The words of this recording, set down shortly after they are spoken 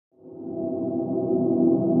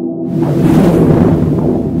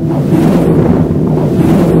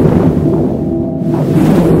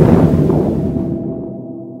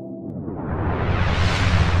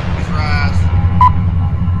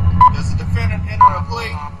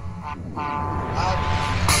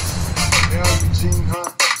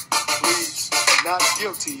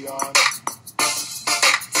guilty, Your Honor.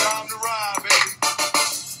 Time to ride, baby.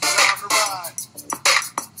 Time to ride.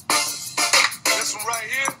 This one right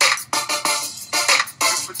here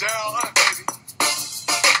is for Daryl Hunt, baby.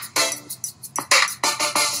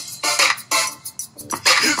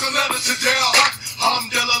 Here's a letter to Daryl Hunt.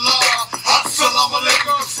 Alhamdulillah. Assalamu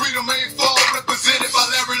alaikum. Freedom ain't far. Represented by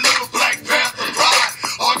Larry Little, Black Panther pride.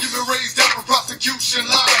 Argument raised out for prosecution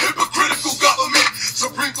line. Hypocritical government.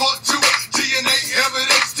 Supreme Court 2. DNA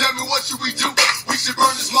evidence. Tell me what should we do? We should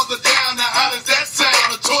burn this mother down. Now how does that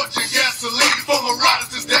sound? A torch and gasoline for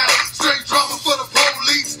marauders is down. Straight drama for the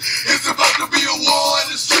police. It's about to be a war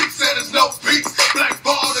in the streets and there's no peace. Black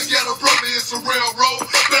ball to get a brother. It's a railroad.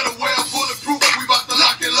 Better wear bulletproof. We about to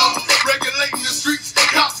lock it low. Regulating the streets.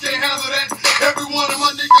 Cops can't handle that. Every one of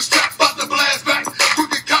my niggas trapped about to blast back.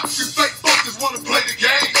 Crooked cops, you fake folks just wanna play the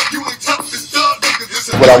game. You ain't tough as thug niggas. This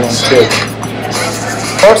is what I want to tell you.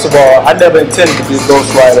 First of all, I never intended to be a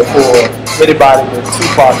ghostwriter for anybody but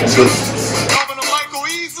Tupac and Biggie. Governor Michael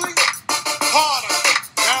Easley, harder.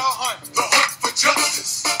 Daryl Hunt, the hunt for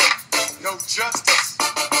justice. No justice,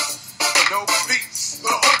 no peace.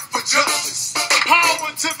 The hunt for justice.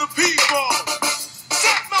 Power to the people.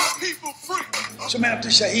 Set my people free. So man,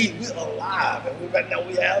 Abdush-Shahid, we're alive, and right now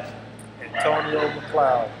we have Antonio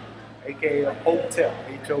McCloud, aka Hotep,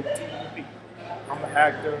 H-O-T-E-P. I'm an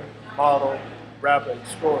actor, model, rapper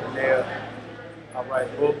extraordinaire. I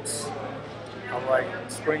write books, I write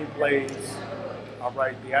screenplays, I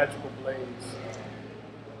write theatrical plays,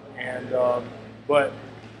 and but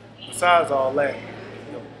besides all that,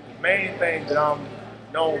 the main thing that I'm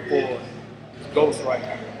known for is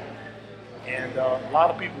ghostwriting. And a lot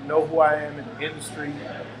of people know who I am in the industry.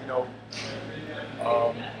 You know,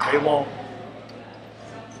 they won't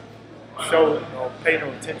show, pay no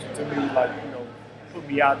attention to me, like, put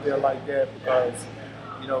me out there like that because,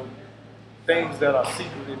 things that are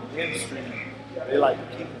secret in the industry, they like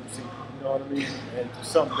to keep them secret. You know what I mean? And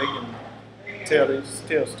just something they can tell. They just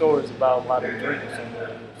tell stories about while they're drinking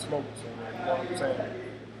somewhere, smoking somewhere. You know what I'm saying?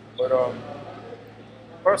 But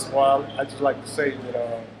first of all, I just like to say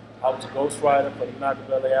that I was a ghostwriter for the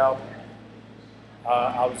Machiavelli album.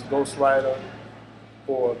 I was a ghostwriter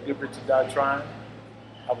for Get Rich or Die Trying.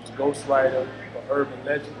 I was a ghostwriter for Urban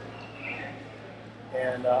Legend.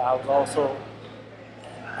 And I was also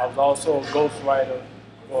a ghostwriter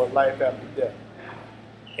for Life After Death.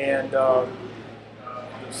 And the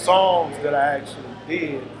songs that I actually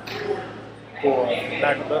did for the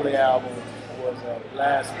Machiavelli album was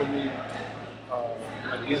Blasphemy,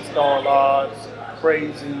 Against All Odds,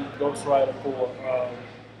 Crazy, ghostwriter for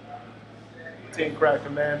 10 Crack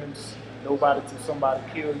Commandments, Nobody Till Somebody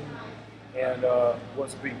Kill You, and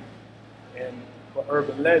What's Beat. And for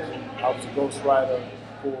Urban Legend, I was a ghostwriter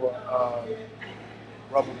for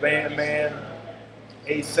Rubber Band Man,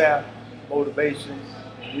 ASAP, Motivation,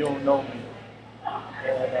 You Don't Know Me.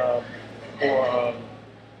 And for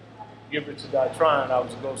Get Rich or Die Trying, I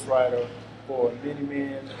was a ghostwriter for Many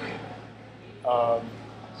Men,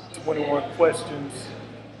 21 Questions,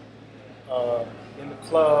 In the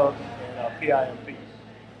Club, and PIMP.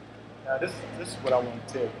 Now this is what I want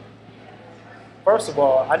to tell you. First of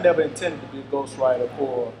all, I never intended to be a ghostwriter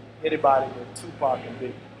for anybody but Tupac and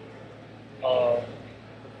Biggie.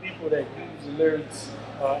 The people that use the lyrics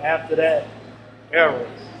after that era,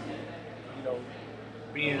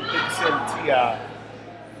 being 50 Cent and T.I.,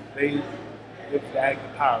 they live the act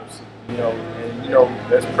of piracy, and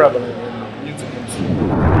that's prevalent in the music industry.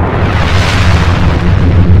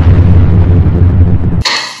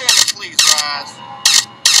 Defendant, please rise.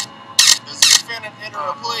 Does the defendant enter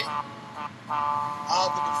a plea? I,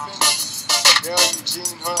 the defendant, Daryl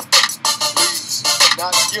Eugene Hunt, pleads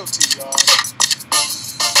not guilty, Your Honor.